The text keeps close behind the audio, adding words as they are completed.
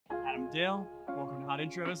I'm Dale. Welcome to Hot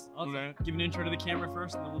Intros. I'll give an intro to the camera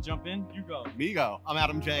first, and then we'll jump in. You go. Me go. I'm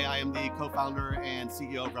Adam J. I am the co-founder and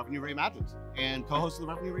CEO of Revenue Reimagined and co-host of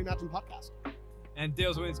the Revenue Reimagined podcast. And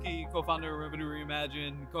Dale Zwizinski, co-founder of Revenue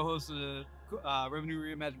Reimagined, co-host of the Revenue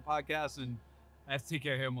Reimagined podcast, and I have to take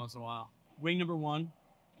care of him once in a while. Wing number one,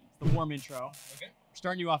 it's the warm intro. Okay. We're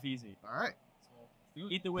starting you off easy. All right. So,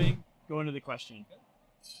 eat the wing, go into the question. Okay.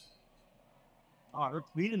 Oh, we're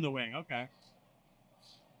cleaning the wing. Okay.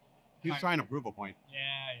 He's trying to prove a point.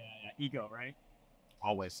 Yeah. Ego, right?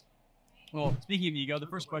 Always. Well, speaking of ego, the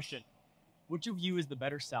first question, which of you is the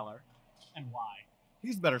better seller and why?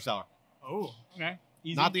 He's the better seller. Oh, okay.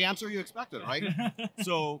 Easy. Not the answer you expected, right?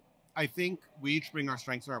 So I think we each bring our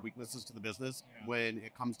strengths and our weaknesses to the business. When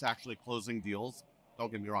it comes to actually closing deals.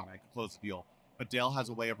 Don't get me wrong, I could close a deal. But Dale has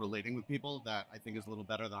a way of relating with people that I think is a little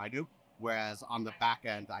better than I do. Whereas on the back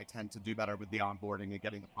end, I tend to do better with the onboarding and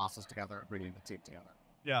getting the process together and bringing the team together.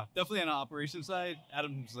 Yeah, definitely on the operations side.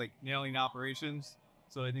 Adam's like nailing operations.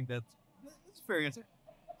 So I think that's a fair answer.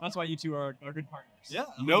 That's why you two are good partners. Yeah.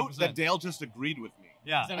 100%. Note that Dale just agreed with me.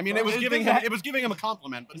 Yeah. I mean, it was giving him a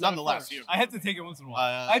compliment, but nonetheless. I have to take it once in a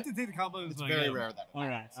while. I have to take the compliments. It's very rare that. All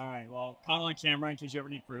right. Well, caught on camera in case you ever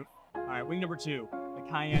need proof. All right, wing number two, the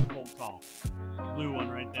cayenne cold call. Blue one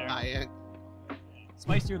right there. Cayenne.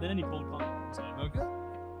 Spicier than any cold call. Okay.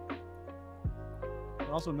 But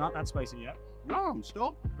also not that spicy yet. No, I'm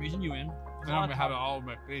still Reason you in. I'm gonna have it all in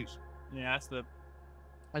my face. Yeah,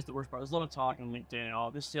 that's the worst part. There's a lot of talk on LinkedIn and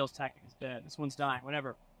all this sales tactic is dead. This one's dying.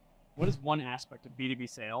 Whatever. What is one aspect of B2B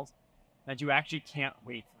sales that you actually can't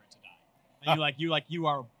wait for it to die? You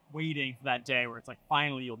are waiting for that day where it's like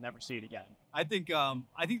finally you'll never see it again. I think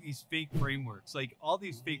these fake frameworks, like all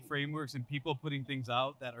these fake frameworks and people putting things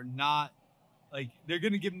out that are not like, they're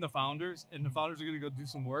going to give them the founders and the founders are going to go do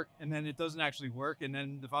some work and then it doesn't actually work. And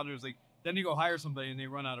then the founders like, then you go hire somebody and they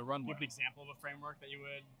run out of runway. Give an example of a framework that you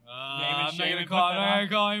would I'm not going to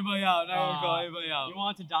call anybody out. You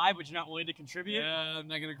want it to die, but you're not willing to contribute? Yeah, I'm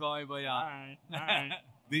not going to call anybody out. All right.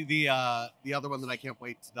 The other one that I can't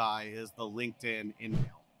wait to die is the LinkedIn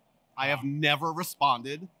email. I have never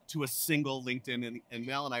responded to a single LinkedIn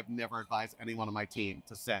email, and I've never advised anyone on my team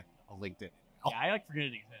to send a LinkedIn email. Yeah, I forget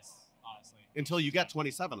it exists, honestly. Until you get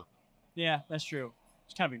 27 of them. Yeah, that's true.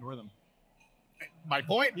 Just kind of ignore them. My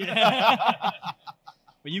point? Yeah.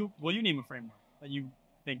 But you name a framework that you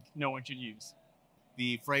think no one should use.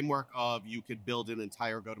 The framework of you could build an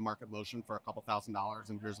entire go-to-market motion for a couple $1,000s,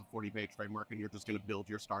 and here's a 40-page framework, and you're just going to build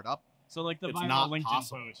your startup. So like the it's viral not LinkedIn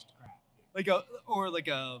possible. post crap. Like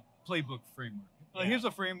a playbook framework. Yeah. Here's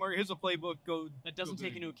a framework. Here's a playbook. That doesn't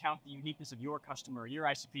take into account the uniqueness of your customer, your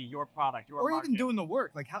ICP, your product, your or market. even doing the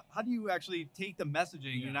work. Like how do you actually take the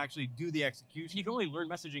messaging and actually do the execution? You can only learn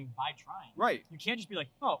messaging by trying. Right. You can't just be like,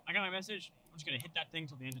 oh, I got my message. I'm just gonna hit that thing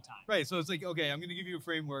till the end of time. Right. So it's like, okay, I'm gonna give you a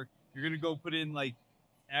framework. You're gonna go put in like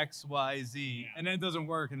X, Y, Z, and then it doesn't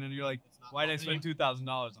work, and then you're like, why did I spend $2,000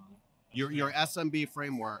 on it? Your SMB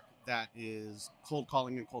framework that is cold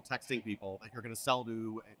calling and cold texting people that you're going to sell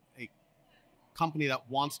to a company that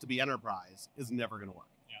wants to be enterprise is never going to work.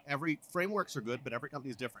 Yeah. Every frameworks are good, but every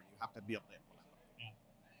company is different. You have to be able to implement them.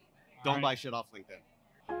 Yeah. Don't buy shit off LinkedIn.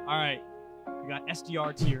 All right, we got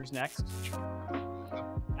SDR tiers next.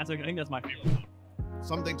 I think that's my favorite one.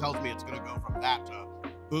 Something tells me it's going to go from that to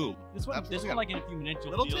boom. This one like in a few minutes,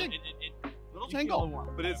 you'll little feel ting- it little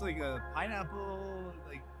tingle. But it's like a pineapple.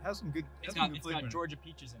 Like has some good. It's got Georgia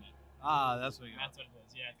peaches in it. That's what. That's what it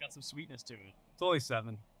is. Yeah, it's got some sweetness to it. It's only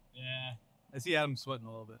 7. Yeah. I see Adam sweating a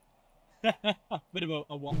little bit. Bit of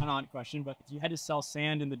an odd question, but if you had to sell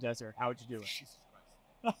sand in the desert, how would you do it? Jesus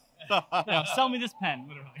Christ. Yeah, sell me this pen,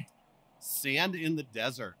 literally. Sand in the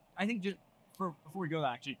desert. I think just before we go,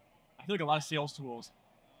 actually, I feel like a lot of sales tools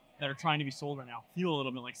that are trying to be sold right now feel a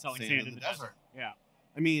little bit like selling sand in the desert. Yeah.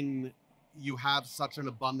 I mean, you have such an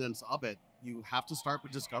abundance of it. You have to start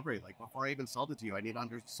with discovery. Like, before I even sold it to you, I need to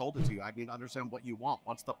understand what you want.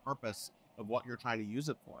 What's the purpose of what you're trying to use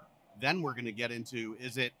it for? Then we're going to get into,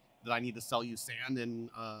 is it that I need to sell you sand in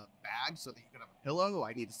a bag so that you can have a pillow?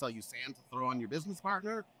 I need to sell you sand to throw on your business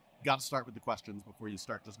partner? You got to start with the questions before you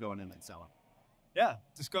start just going in and selling. Yeah.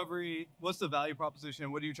 Discovery. What's the value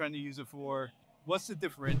proposition? What are you trying to use it for? What's the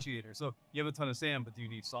differentiator? So you have a ton of sand, but do you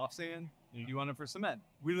need soft sand? Do you want it for cement?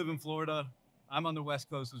 We live in Florida. I'm on the West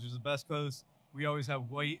Coast, which is the best coast. We always have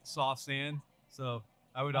white, soft sand. So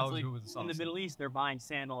I would always go with the soft sand. In the Middle East, they're buying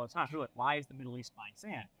sand all the time. They're like, why is the Middle East buying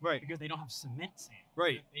sand? Right. Because they don't have cement sand.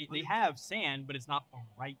 Right. They have sand, but it's not the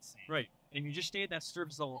right sand. Right. And if you just stay at that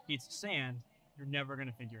surface level piece of sand, you're never going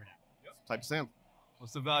to figure it out. Yep. Type of sand.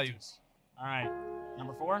 What's the values? All right.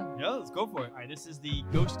 Number 4? Yeah, let's go for it. All right, this is the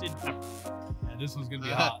ghosted pepper. Yeah, this one's going to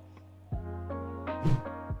be hot.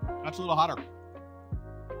 That's a little hotter.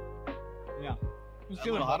 Yeah. That's a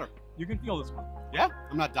little hotter. You can feel this one. Yeah,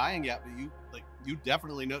 I'm not dying yet, but you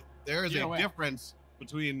definitely know there is Either a way. difference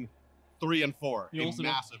between 3 and 4. You A also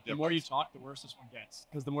massive difference. The more you talk, the worse this one gets.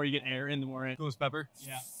 Because the more you get air in, the more it. Ghost pepper.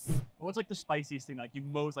 Yeah. What's like the spiciest thing? Like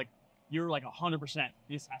you're like 100%.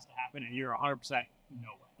 This has to happen, and you're 100% nowhere.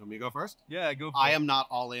 Want me to go first? Yeah, go for I it. am not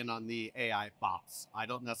all in on the AI bots. I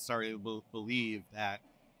don't necessarily believe that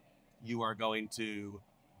you are going to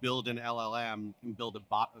build an LLM and build a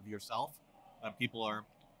bot of yourself that people are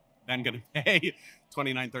then going to pay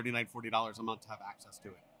 $29, $39, $40 a month to have access to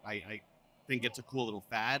it. I think it's a cool little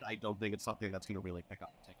fad. I don't think it's something that's going to really pick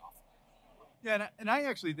up and take off. Yeah, and I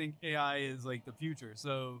actually think AI is like the future.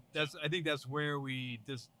 So I think that's where we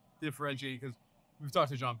differentiate, because we've talked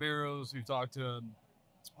to John Barrows, we've talked to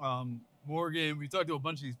Morgan, we've talked to a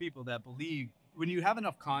bunch of these people that believe when you have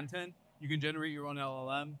enough content, you can generate your own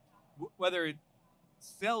LLM, whether it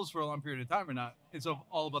sells for a long period of time or not. It's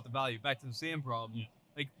all about the value. Back to the SAM problem. Yeah.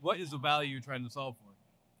 Like, what is the value you're trying to solve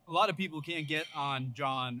for? A lot of people can't get on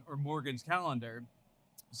John or Morgan's calendar.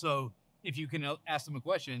 So if you can ask them a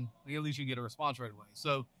question, like, at least you get a response right away.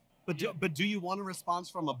 So, But do you want a response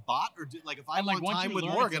from a bot, or if I And, like, want once time you with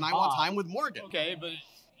learn Morgan, it's a I want bot. time with Morgan. okay, but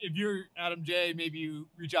if you're Adam J, maybe you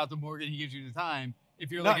reach out to Morgan, he gives you the time. If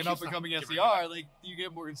you're No, like an he's up and coming not giving SDR, like, you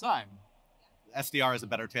get Morgan's time. SDR has a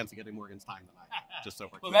better chance of getting Morgan's time than I do, just so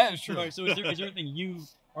we're Well, clear. that is true. So is there anything you,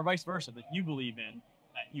 or vice versa, that you believe in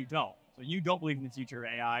that you don't? So you don't believe in the future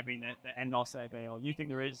of AI being the end all say all. You think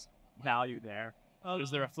there is value there.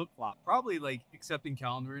 Is there a flip flop? Probably like accepting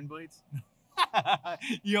calendar invites.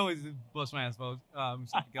 You always bust my ass about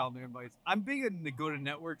accepting calendar invites. I'm big in the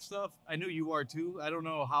go-to-network stuff. I know you are too. I don't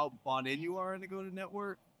know how bought in you are in the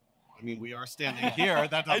go-to-network. I mean, we are standing here.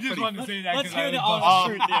 That's I just wanted to say that. Let's 'cause hear I the was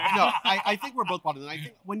honest busted. truth there. No, I think we're both bought in. I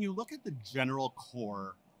think when you look at the general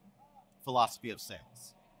core philosophy of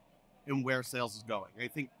sales and where sales is going, I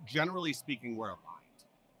think generally speaking, we're aligned.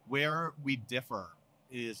 Where we differ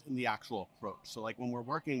is in the actual approach. So like when we're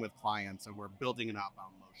working with clients and we're building an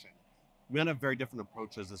outbound motion, we have very different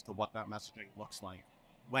approaches as to what that messaging looks like,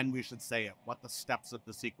 when we should say it, what the steps of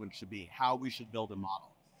the sequence should be, how we should build a model.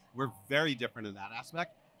 We're very different in that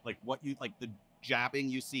aspect. Like the jabbing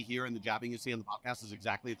you see here and the jabbing you see in the podcast is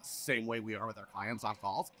exactly the same way we are with our clients on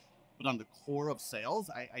calls. But on the core of sales,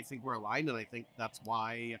 I think we're aligned, and I think that's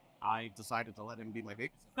why I decided to let him be my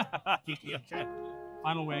babysitter.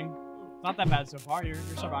 Final wing. Not that bad so far. You're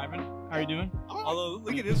surviving. How are you doing? Although,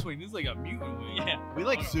 look at this wing. This is like a mutant wing. Yeah. We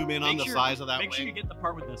like zoom in on Make the sure- size of that Make wing. sure you get the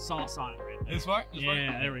part with the sauce on it right there. This far?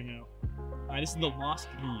 Yeah, there we go. All right, this is the lost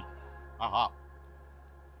meat. Aha.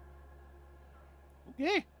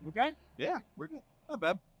 Okay. Okay? Yeah, we're good. Not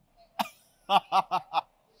bad.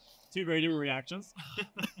 Two very different reactions.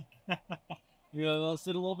 You gonna let it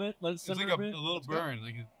sit a little bit? Let it It's simmer like a bit? a little burn.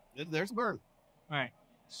 Like, There's a burn. All right.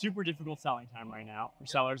 Super difficult selling time right now for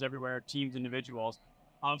sellers everywhere, teams, individuals.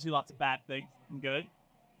 Obviously, lots of bad things and good.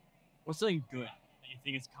 What's something good that you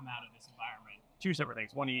think has come out of this environment? Two separate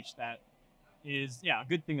things, one each that is, a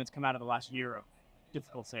good thing that's come out of the last year of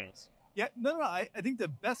difficult sales. yeah, no. I think the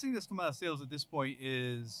best thing that's come out of sales at this point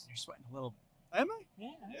is. You're sweating a little. Am I?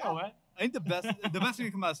 Yeah. What? I think the best thing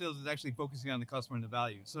to come out of sales is actually focusing on the customer and the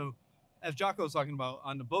value. So, as Jocko was talking about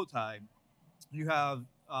on the bow tie, you have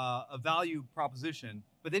a value proposition,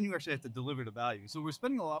 but then you actually have to deliver the value. So we're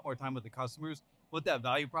spending a lot more time with the customers, what that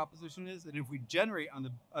value proposition is, and if we generate on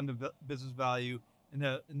the business value and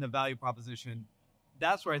the value proposition,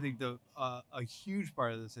 that's where I think a huge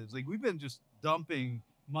part of this is. Like, we've been just dumping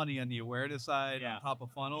money on the awareness side, on top of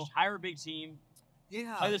funnel. Just hire a big team,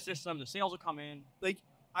 Yeah, play the system, the sales will come in. like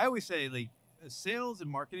I always say, like, sales and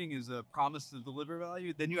marketing is a promise to deliver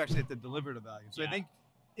value. Then you actually have to deliver the value. So I think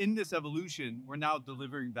in this evolution, we're now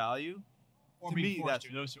delivering value. Or To being me, forced that's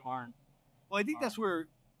to, those who aren't. well. I think that's where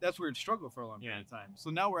it struggled for a long period of time. So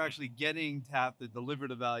now we're actually getting to have to deliver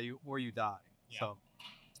the value, or you die. Yeah. So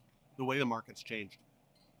The way the market's changed.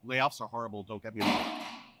 Layoffs are horrible, don't get me wrong.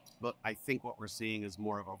 But I think what we're seeing is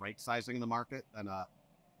more of a right sizing in the market than a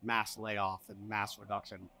mass layoff and mass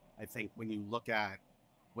reduction. I think when you look at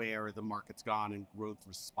where the market's gone and growth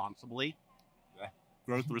responsibly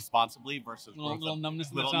versus Little numbness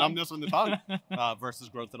in the little tongue. numbness on the tongue versus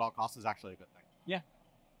growth at all costs is actually a good thing.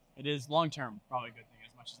 It is long term, probably a good thing,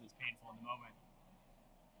 as much as it's painful in the moment.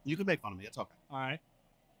 You can make fun of me, it's okay. All right.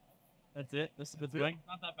 That's it. This is the thing.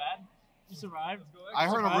 Not that bad. You survived. I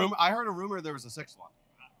heard a rumor there was a sixth one.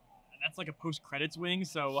 That's like a post credits wing,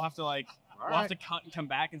 so we'll have to All we'll have to come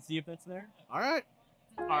back and see if that's there. All right.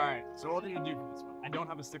 All right. So what are you gonna do for this one? I don't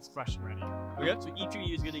have a sixth question ready. Okay. So each of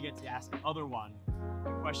you is gonna get to ask the other one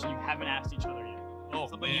a question you haven't asked each other yet. Oh,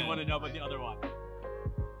 Something you want to know about the other one.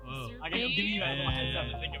 Oh. I'm giving you a little heads up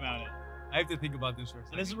to think about it. I have to think about this for a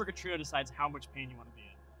second. And this is where Katrina decides how much pain you want to be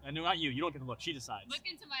in. And no, not you. You don't get to look. She decides. Look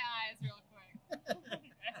into my eyes real quick.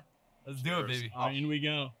 Let's do it, baby. All right, in we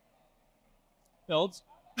go. Builds.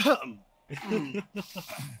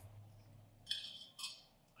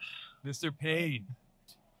 Mr. Payne.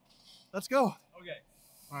 Let's go. Okay.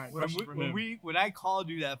 All right. When I called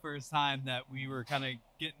you that first time that we were kind of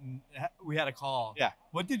we had a call. Yeah.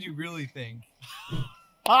 What did you really think?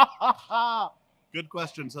 Good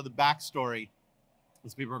question. So the backstory,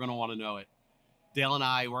 is people are going to want to know it. Dale and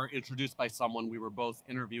I were introduced by someone we were both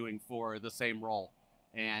interviewing for the same role.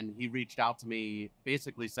 And he reached out to me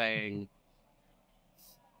basically saying,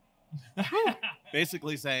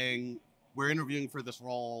 we're interviewing for this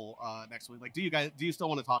role next week. Like, do you still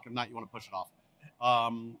want to talk? If not, you want to push it off.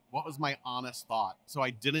 What was my honest thought? So I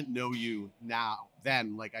didn't know you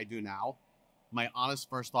then like I do now. My honest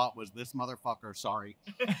first thought was this motherfucker, sorry,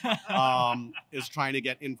 is trying to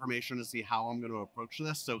get information to see how I'm going to approach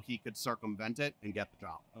this so he could circumvent it and get the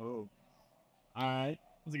job. Oh. All right.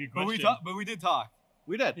 That's a good question. But we did talk.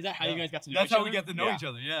 We did. Is that how you guys got to know That's each other? how we get to know each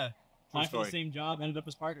other, yeah. Applied for the same job, ended up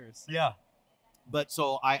as partners. Yeah. But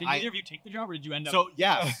so Did either of you take the job or did you end up? So,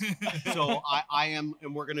 yes. So I am,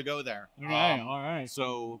 and we're going to go there. Okay, all right.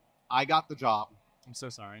 So I got the job. I'm so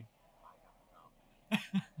sorry.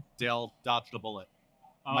 Dale dodged a bullet.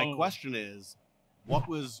 Oh. My question is, what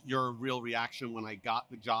was your real reaction when I got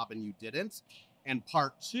the job and you didn't? And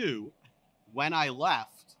part two, when I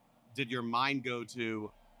left, did your mind go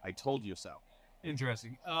to, I told you so?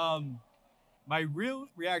 Interesting. My real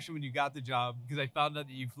reaction when you got the job, because I found out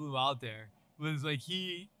that you flew out there, was like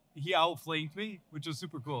he outflanked me, which was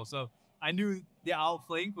super cool. So I knew the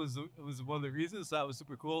outflank was one of the reasons, so that was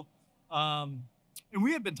super cool. And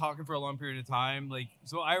we had been talking for a long period of time, like,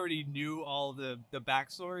 so I already knew all the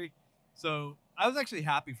backstory. So I was actually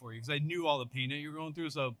happy for you because I knew all the pain that you were going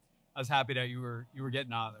through. So I was happy that you were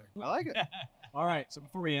getting out of there. I like it. All right. So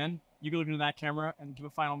before we end, you can look into that camera and give a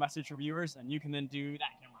final message for viewers, and you can then do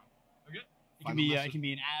that camera. Okay. It can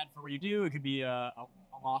be an ad for what you do. It could be a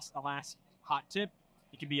last hot tip.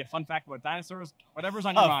 It could be a fun fact about dinosaurs. Whatever's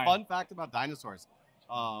on your mind. Fun fact about dinosaurs.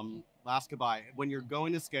 Last goodbye. When you're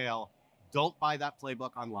going to scale, don't buy that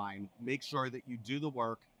playbook online. Make sure that you do the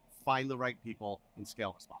work, find the right people, and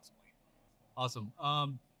scale responsibly. Awesome.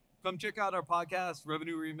 Come check out our podcast,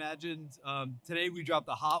 Revenue Reimagined. Today we dropped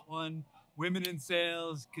a hot one. Women in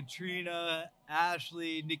sales, Katrina,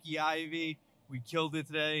 Ashley, Nikki Ivy. We killed it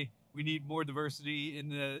today. We need more diversity in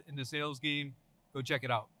the sales game. Go check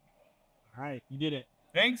it out. All right. You did it.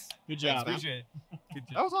 Thanks. Good job. Appreciate it.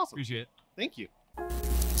 That was awesome. Appreciate it. Thank you.